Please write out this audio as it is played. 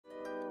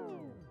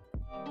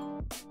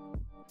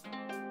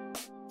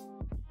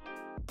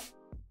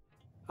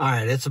All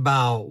right, it's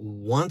about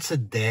once a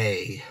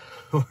day,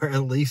 or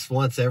at least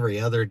once every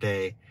other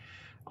day,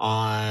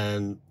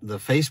 on the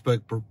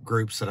Facebook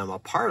groups that I'm a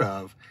part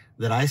of,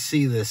 that I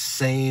see this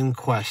same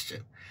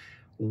question.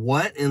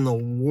 What in the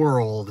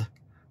world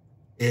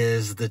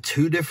is the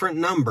two different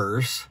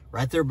numbers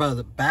right there by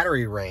the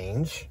battery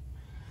range?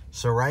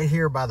 So right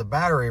here by the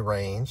battery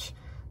range,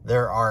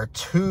 there are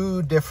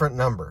two different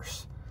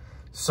numbers.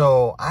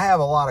 So I have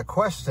a lot of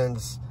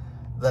questions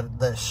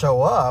that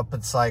show up.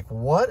 It's like,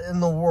 what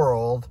in the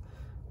world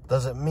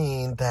does it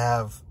mean to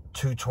have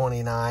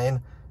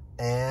 229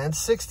 and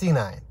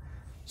 69?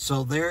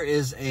 So there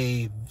is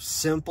a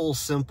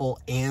simple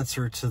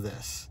answer to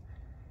this.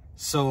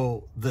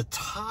 So the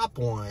top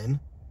one,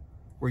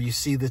 where you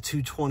see the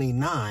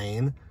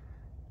 229,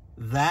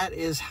 that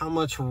is how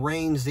much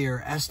range they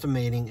are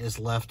estimating is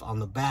left on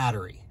the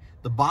battery.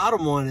 The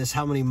bottom one is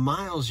how many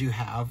miles you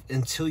have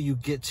until you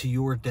get to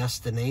your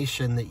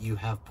destination that you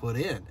have put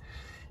in.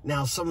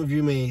 Now, some of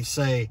you may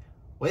say,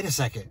 wait a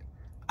second,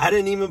 I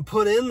didn't even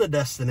put in the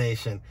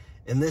destination.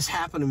 And this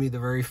happened to me the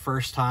very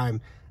first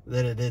time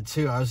that it did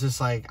too. I was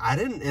just like, I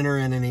didn't enter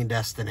in any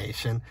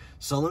destination.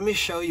 So let me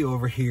show you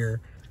over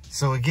here.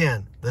 So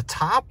again, the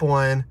top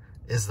one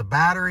is the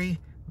battery.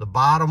 The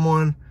bottom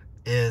one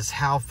is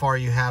how far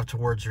you have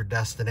towards your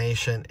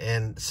destination.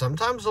 And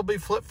sometimes they'll be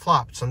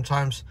flip-flopped.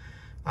 Sometimes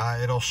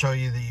it'll show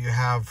you that you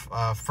have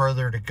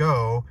further to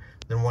go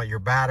than what your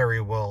battery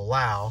will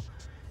allow.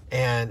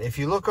 And if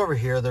you look over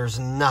here, there's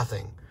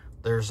nothing.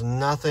 There's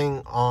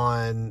nothing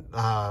on,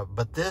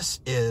 but this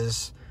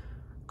is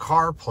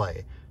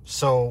CarPlay.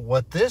 So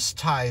what this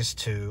ties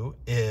to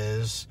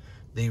is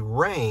the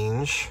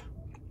range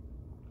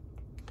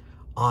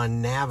on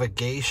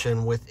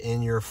navigation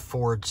within your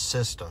Ford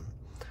system.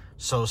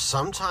 So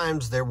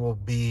sometimes there will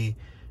be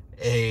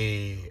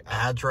a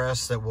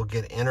address that will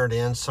get entered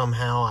in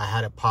somehow. I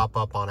had it pop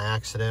up on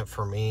accident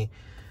for me.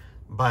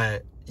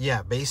 But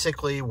yeah,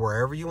 basically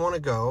wherever you want to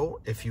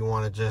go, if you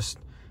want to just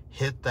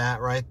hit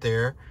that right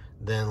there,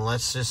 then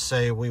let's just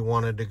say we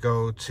wanted to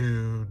go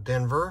to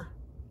Denver.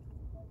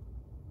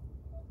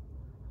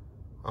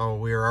 Oh,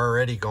 we are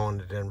already going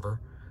to Denver.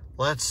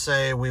 Let's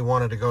say we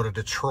wanted to go to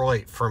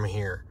Detroit from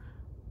here.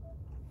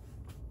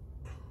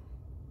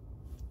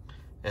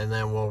 And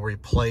then we'll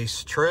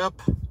replace trip.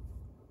 It's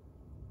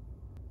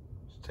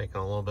taking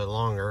a little bit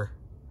longer.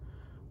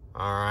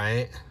 All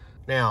right.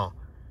 Now,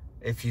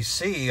 if you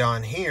see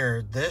on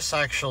here, this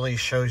actually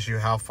shows you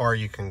how far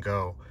you can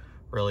go.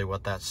 Really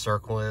what that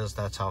circle is,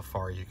 that's how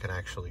far you can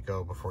actually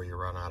go before you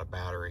run out of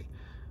battery.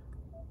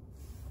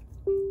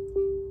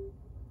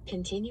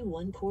 Continue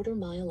 1/4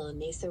 mile on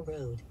Mesa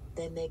Road,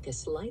 then make a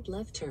slight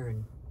left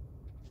turn.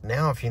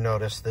 Now, if you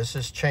notice, this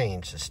has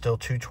changed. It's still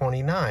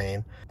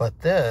 229, but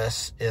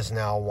this is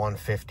now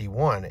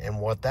 151. And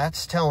what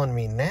that's telling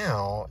me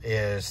now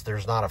is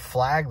there's not a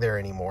flag there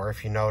anymore.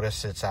 If you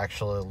notice, it's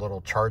actually a little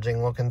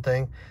charging looking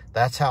thing.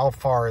 That's how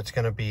far it's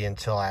going to be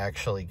until I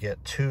actually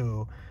get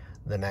to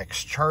the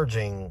next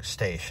charging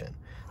station.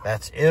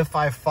 That's if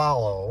I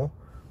follow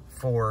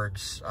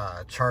Ford's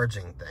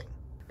charging thing.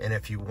 And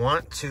if you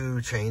want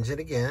to change it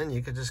again,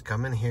 you could just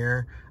come in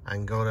here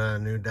and go to a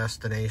new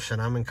destination.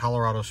 I'm in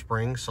Colorado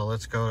Springs, so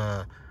let's go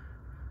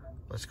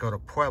to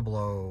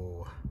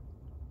Pueblo.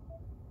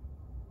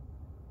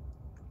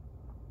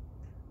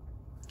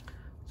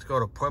 Let's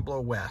go to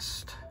Pueblo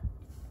West.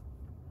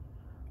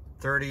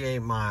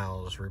 38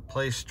 miles,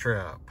 replace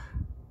trip.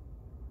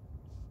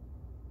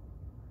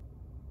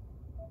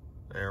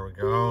 There we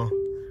go.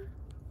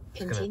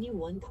 Continue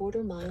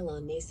 1/4 mile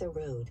on Mesa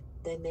Road,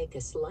 then make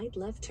a slight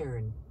left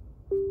turn.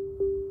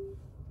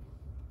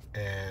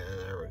 And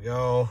there we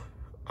go.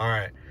 All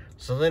right,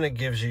 so then it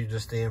gives you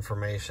just the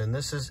information.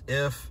 This is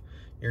if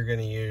you're going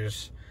to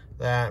use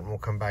that, and we'll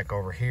come back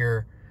over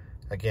here.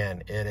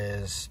 Again, it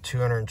is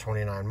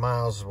 229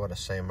 miles is what I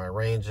say my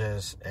range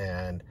is,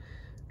 and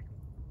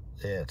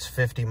it's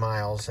 50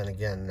 miles. And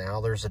again,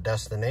 now there's a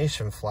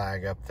destination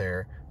flag up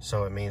there,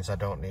 so it means I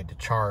don't need to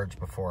charge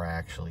before I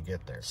actually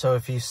get there. So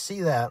if you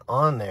see that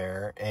on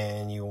there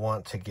and you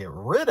want to get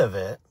rid of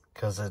it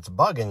because it's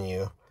bugging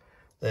you,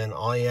 then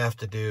all you have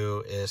to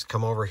do is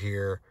come over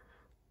here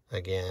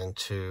again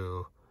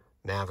to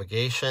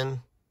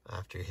navigation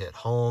after you hit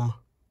home,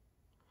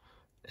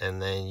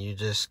 and then you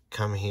just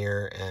come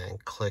here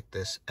and click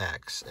this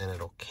X, and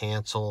it'll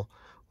cancel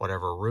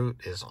whatever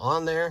route is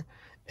on there,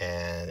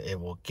 and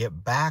it will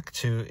get back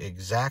to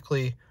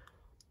exactly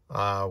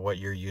what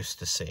you're used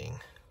to seeing.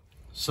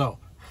 So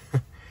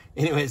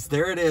anyways,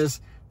 there it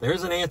is.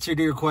 There's an answer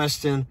to your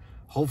question.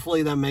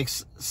 Hopefully that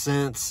makes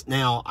sense.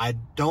 Now, I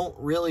don't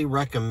really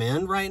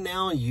recommend right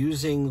now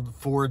using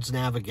Ford's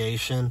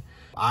navigation.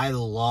 I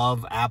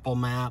love Apple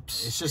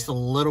Maps. It's just a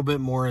little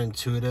bit more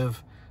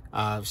intuitive.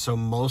 So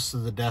most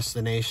of the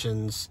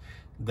destinations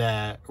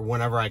that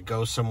whenever I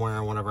go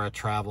somewhere, whenever I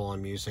travel,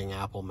 I'm using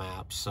Apple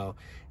Maps. So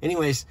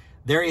anyways,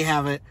 there you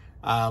have it.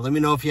 Let me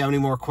know if you have any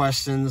more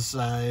questions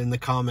in the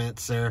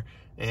comments there,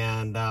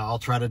 and I'll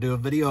try to do a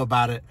video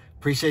about it.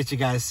 Appreciate you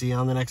guys. See you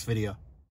on the next video.